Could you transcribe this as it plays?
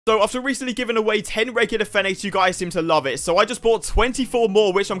So after recently giving away 10 regular Fennecs, you guys seem to love it. So I just bought 24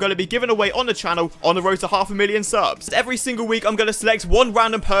 more, which I'm going to be giving away on the channel on the road to 500,000 subs. Every single week, I'm going to select one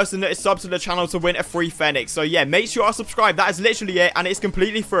random person that is subbed to the channel to win a free Fennec. So yeah, make sure you subscribe. That is literally it, and it's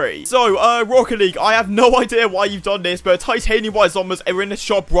completely free. So, Rocket League, I have no idea why you've done this, but Titanium White Zombies are in the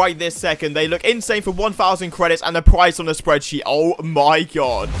shop right this second. They look insane for 1,000 credits, and the price on the spreadsheet. Oh my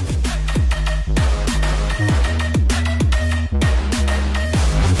god.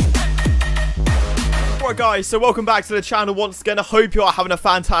 Guys, so welcome back to the channel once again. I hope you are having a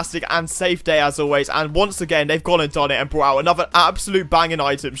fantastic and safe day as always, and once again they've gone and done it and brought out another absolute banging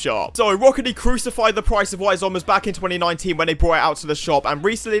item shop. So Rocket League crucified the price of White Zombies back in 2019 when they brought it out to the shop, and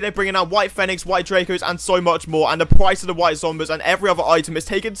recently they're bringing out White Fennecs, White Dracos, and so much more, and the price of the White Zombies and every other item is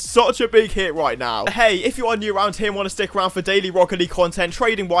taking such a big hit right now. Hey, if you are new around here and want to stick around for daily Rocket League content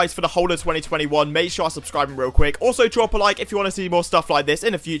trading wise for the whole of 2021, make sure I subscribe real quick. Also drop a like if you want to see more stuff like this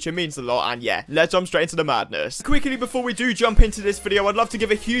in the future, it means a lot. And yeah, let's jump straight into the madness. Quickly before we do jump into this video, I'd love to give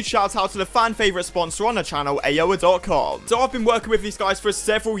a huge shout out to the fan favorite sponsor on the channel, Aoa.com. So I've been working with these guys for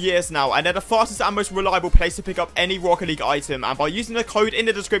several years now, and they're the fastest and most reliable place to pick up any Rocket League item, and by using the code in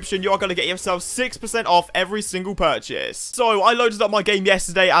the description, you are going to get yourself 6% off every single purchase. So I loaded up my game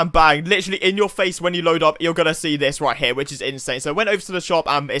yesterday, and bang, literally in your face when you load up, you're going to see this right here, which is insane. So I went over to the shop,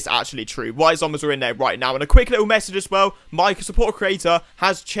 and it's actually true. White Zombies are in there right now, and a quick little message as well, my support creator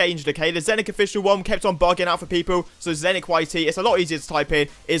has changed, okay? The ZenicOfficial one kept on bugging out for people, so ZenicYT, it's a lot easier to type in,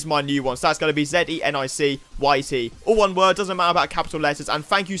 is my new one. So that's going to be ZenicYT. All one word, doesn't matter about capital letters, and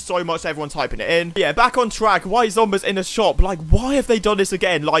thank you so much to everyone typing it in. Yeah, back on track, White Zombies in the shop. Like, why have they done this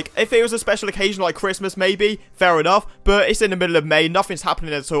again? Like, if it was a special occasion like Christmas, maybe, fair enough, but it's in the middle of May, nothing's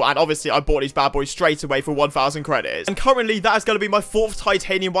happening at all, and obviously I bought these bad boys straight away for 1,000 credits. And currently, that is going to be my 4th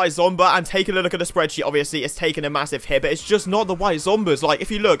Titanium White Zombie, and taking a look at the spreadsheet, obviously, it's taken a massive hit, but it's just not the White Zombies. Like,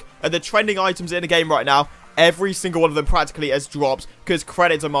 if you look at the trending items in the game right now, every single one of them practically has dropped because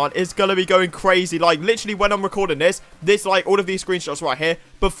credit demand is gonna be going crazy. Like, literally when I'm recording this, like, all of these screenshots right here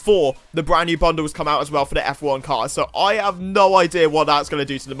before the brand new bundles come out as well for the F1 cars. So I have no idea what that's gonna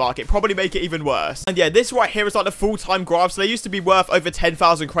do to the market. Probably make it even worse. And yeah, this right here is like the full-time graph. So they used to be worth over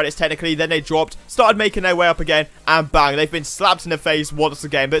 10,000 credits technically, then they dropped, started making their way up again, and bang, they've been slapped in the face once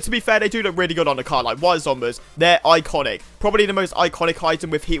again. But to be fair, they do look really good on the car. Like, White Zombies, they're iconic. Probably the most iconic item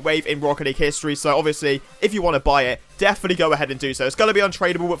with Heatwave in Rocket League history. So obviously, if you want to buy it, definitely go ahead and do so. It's going to be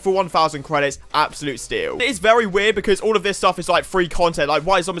untradeable, but for 1,000 credits, absolute steal. It is very weird because all of this stuff is like free content. Like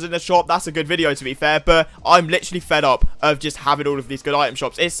White Zombies in the shop, that's a good video to be fair, but I'm literally fed up of just having all of these good item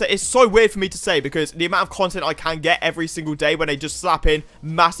shops. It's so weird for me to say because the amount of content I can get every single day when they just slap in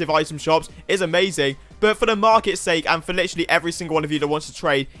massive item shops is amazing. But for the market's sake and for literally every single one of you that wants to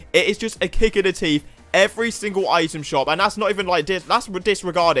trade, it is just a kick in the teeth. Every single item shop, and that's not even like that's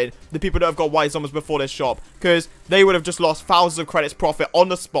disregarding the people that have got White Zombies before this shop, because they would have just lost thousands of credits profit on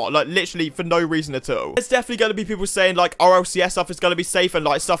the spot, like literally for no reason at all. There's definitely going to be people saying like RLCS stuff is going to be safe and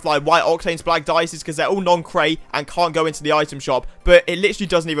like stuff like White Octanes, Black Dices, because they're all non-crate and can't go into the item shop, but it literally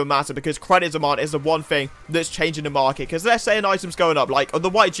doesn't even matter because credit demand is the one thing that's changing the market. Because let's say an item's going up, like the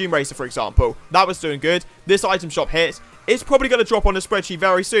White Doom Racer for example, that was doing good, this item shop hits, it's probably going to drop on the spreadsheet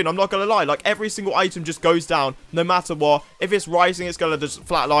very soon. I'm not going to lie. Like, every single item just goes down no matter what. If it's rising, it's going to just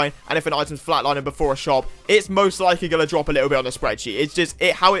flatline. And if an item's flatlining before a shop, it's most likely going to drop a little bit on the spreadsheet. It's just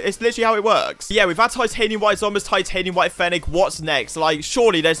it's literally how it works. Yeah, we've had Titanium White Zombies, Titanium White Fennec. What's next? Like,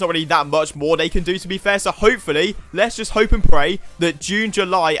 surely there's not really that much more they can do, to be fair. So hopefully, let's just hope and pray that June,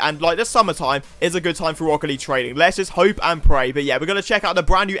 July, and like the summertime is a good time for Rocket League trading. Let's just hope and pray. But yeah, we're going to check out the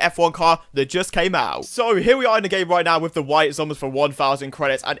brand new F1 car that just came out. So here we are in the game right now with the White Zombies for 1,000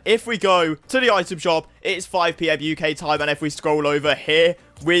 credits, and if we go to the item shop, it's 5 PM UK time, and if we scroll over, here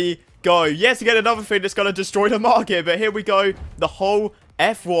we go. Yes, again, another thing that's going to destroy the market, but here we go, the whole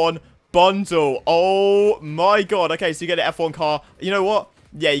F1 bundle. Oh my god. Okay, so you get an F1 car. You know what?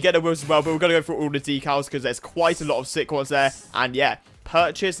 Yeah, you get the wheels as well, but we're going to go through all the decals because there's quite a lot of sick ones there, and yeah,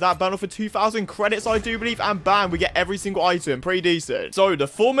 purchase that bundle for 2,000 credits, I do believe, and bam, we get every single item. Pretty decent. So the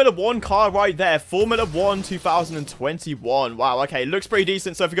Formula 1 car right there, Formula 1 2021. Wow, okay, looks pretty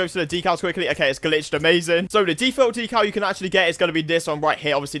decent. So if we go to the decals quickly, okay, it's glitched, amazing. So the default decal you can actually get is going to be this one right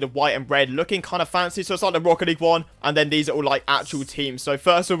here, obviously the white and red, looking kind of fancy. So it's like the Rocket League one, and then these are all like actual teams. So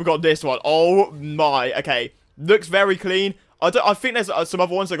first of all, we've got this one. Oh my, okay, looks very clean. I think there's some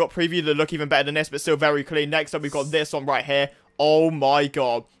other ones that got previewed that look even better than this, but still very clean. Next up, we've got this one right here. Oh my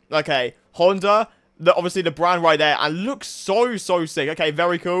god. Okay, Honda, obviously the brand right there, and looks so sick. Okay,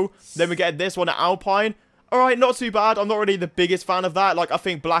 very cool. Then we get this one at Alpine. Alright, not too bad. I'm not really the biggest fan of that. Like, I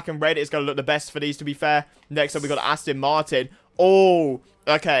think black and red is going to look the best for these, to be fair. Next up, we got Aston Martin. Oh,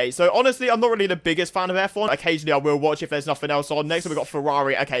 Okay, so honestly, I'm not really the biggest fan of F1. Occasionally, I will watch if there's nothing else on. Next up, we got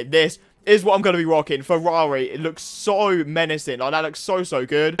Ferrari. Okay, this is what I'm going to be rocking. Ferrari. It looks so menacing. Like, that looks so, so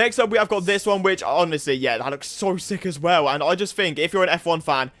good. Next up, we have got this one, which, honestly, yeah, that looks so sick as well. And I just think, if you're an F1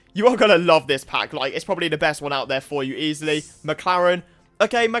 fan, you are going to love this pack. Like, it's probably the best one out there for you easily. McLaren.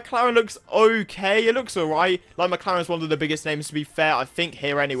 Okay, McLaren looks okay. It looks alright. Like, McLaren's one of the biggest names, to be fair, I think,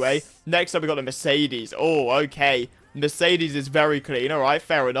 here anyway. Next up, we got the Mercedes. Oh, okay. Mercedes is very clean. Alright,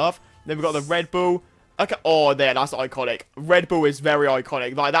 fair enough. Then we got the Red Bull. Okay. Oh, there. That's iconic. Red Bull is very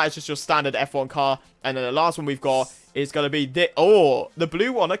iconic. Like, that is just your standard F1 car. And then the last one we've got is going to be the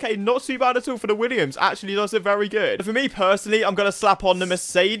blue one. Okay, not too bad at all for the Williams. Actually does it very good. But for me personally, I'm going to slap on the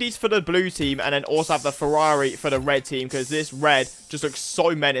Mercedes for the blue team and then also have the Ferrari for the red team because this red just looks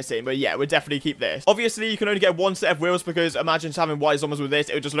so menacing. But yeah, we'll definitely keep this. Obviously, you can only get one set of wheels because imagine having white Zombers with this.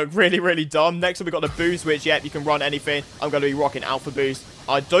 It would just look really, really dumb. Next up, we got the boost, which, yeah, you can run anything. I'm going to be rocking Alpha Boost.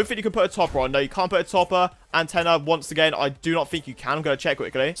 I don't think you can put a topper on. No, you can't put a topper. Antenna, once again, I do not think you can. I'm going to check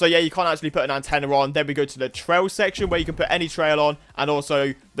quickly. So, yeah, you can't actually put an antenna on. Then we go to the trail section where you can put any trail on. And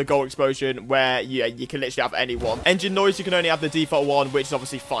also the goal explosion where, yeah, you can literally have any one. Engine noise, you can only have the default one, which is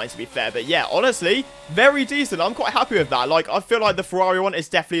obviously fine, to be fair. But, yeah, honestly, very decent. I'm quite happy with that. Like, I feel like the Ferrari one is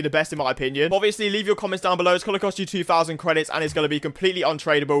definitely the best in my opinion. Obviously, leave your comments down below. It's going to cost you 2,000 credits and it's going to be completely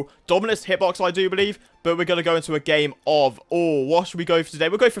untradeable. Dominus hitbox, I do believe. But we're going to go into a game of, what should we go for today?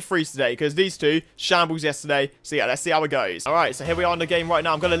 We'll go for freeze today because these two shambles yesterday. So yeah, let's see how it goes. All right, so here we are in the game right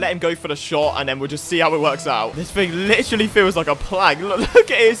now. I'm going to let him go for the shot and then we'll just see how it works out. This thing literally feels like a plague. Look at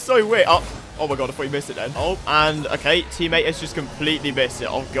it, it's so weird. Oh my god, I thought you missed it then. Oh, and okay, teammate has just completely missed it.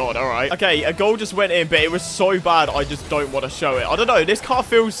 Oh god, all right. Okay, a goal just went in, but it was so bad, I just don't want to show it. I don't know, this car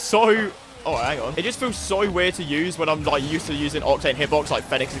feels so... Oh, hang on. It just feels so weird to use when I'm like used to using Octane hitbox like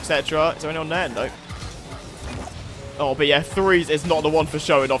Phoenix, etc. Is there anyone there? No. Oh, but yeah, threes is not the one for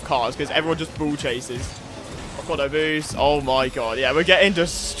showing off cars because everyone just bull chases. I've got no boost. Oh my god. Yeah, we're getting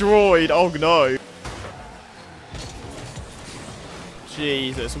destroyed. Oh no.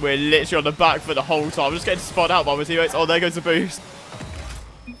 Jesus, we're literally on the back for the whole time. I'm just getting spun out by my teammates. Oh, there goes the boost.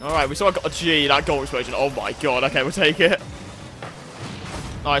 Alright, we saw that goal explosion. Oh my god. Okay, we'll take it.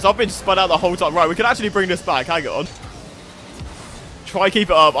 Alright, so I've been spun out the whole time. Right, we can actually bring this back. Hang on. Try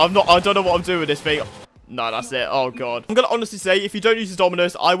keep it up. I don't know what I'm doing with this thing. No, that's it. Oh, God. I'm going to honestly say, if you don't use the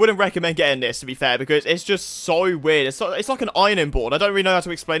Dominus, I wouldn't recommend getting this, to be fair, because it's just so weird. It's like an ironing board. I don't really know how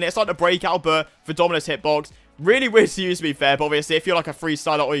to explain it. It's like the breakout, but for Dominus hitbox. Really weird to use, to be fair, but obviously, if you're like a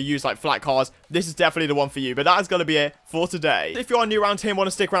freestyler or you use like flat cars, this is definitely the one for you. But that is going to be it for today. If you are new around here and want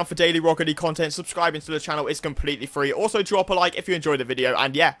to stick around for daily Rocket League content, subscribing to the channel is completely free. Also, drop a like if you enjoyed the video.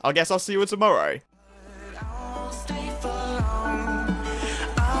 And yeah, I guess I'll see you tomorrow.